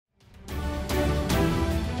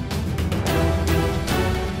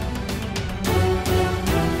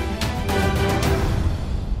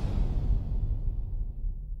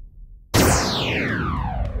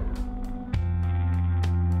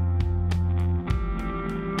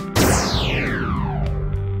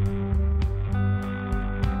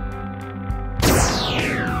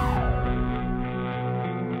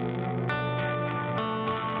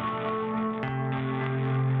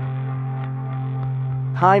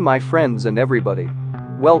Hi my friends and everybody.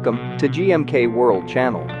 Welcome to GMK World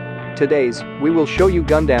channel. Today's, we will show you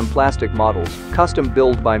Gundam plastic models, custom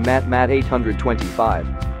built by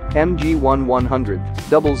MSZ-010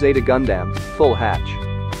 ZZ Gundam, full hatch.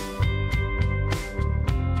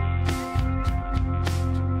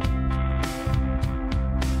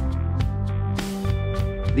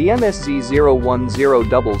 The MSZ-010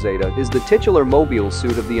 ZZ is the titular mobile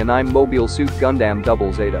suit of the Mobile Suit Gundam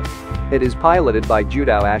ZZ. It is piloted by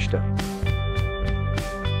Judau Ashta.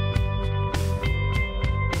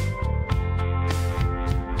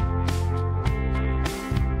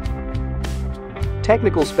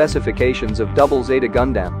 Technical specifications of ZZ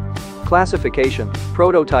Gundam. Classification: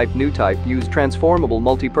 Prototype Newtype-use Transformable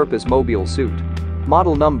Multipurpose Mobile Suit.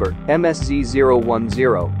 Model number: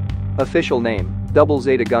 MSZ-010. Official name: ZZ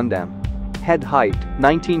Gundam. Head height: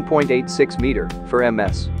 19.86 meter for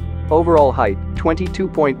MS. Overall height: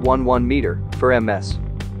 22.11 meter for MS.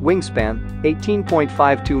 Wingspan: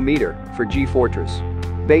 18.52 meter for G-Fortress.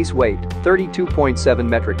 Base weight: 32.7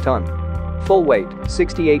 metric ton. Full weight: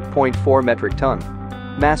 68.4 metric ton.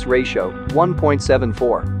 Mass ratio: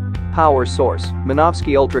 1.74. Power source: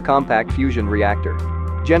 Minovsky Ultracompact fusion reactor.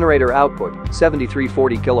 Generator output: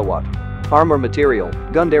 7340 kilowatt. Armor material: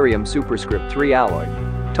 Gundarium superscript 3 alloy.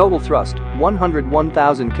 Total thrust: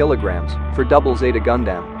 101,000 kilograms for ZZ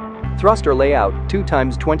Gundam. Thruster layout: 2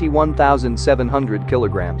 × 21,700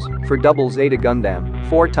 kilograms for ZZ Gundam,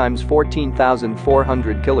 4 ×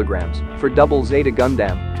 14,400 kilograms for ZZ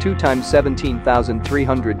Gundam, 2 ×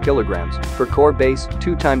 17,300 kilograms for core base,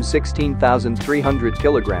 2 × 16,300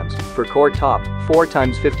 kilograms for core top, 4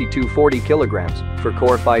 × 5240 kilograms for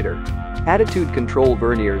core fighter. Attitude control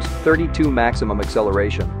verniers: 32 maximum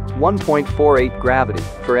acceleration, 1.48 gravity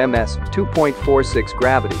for MS, 2.46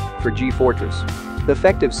 gravity for G-Fortress.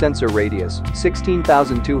 Effective sensor radius: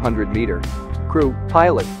 16,200 meter. Crew: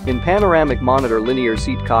 pilot, in panoramic monitor linear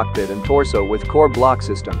seat cockpit and torso with core block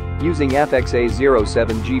system, using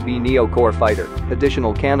FXA-07 GB Neo core fighter,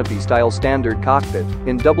 additional canopy style standard cockpit,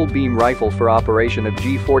 in double beam rifle for operation of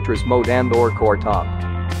G-Fortress mode and/or core top.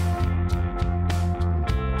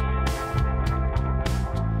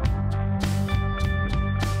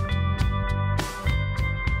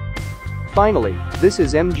 Finally, this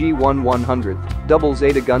is MG-1100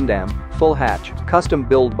 ZZ Gundam, full hatch, custom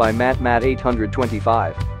build by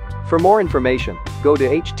MSZ-010. For more information, go to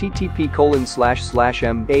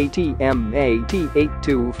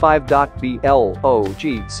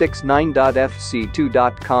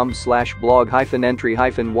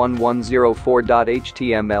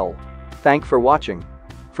Thank for watching.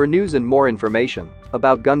 For news and more information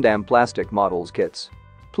about Gundam plastic models kits,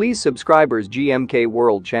 please subscribe GMK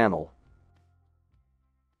World channel.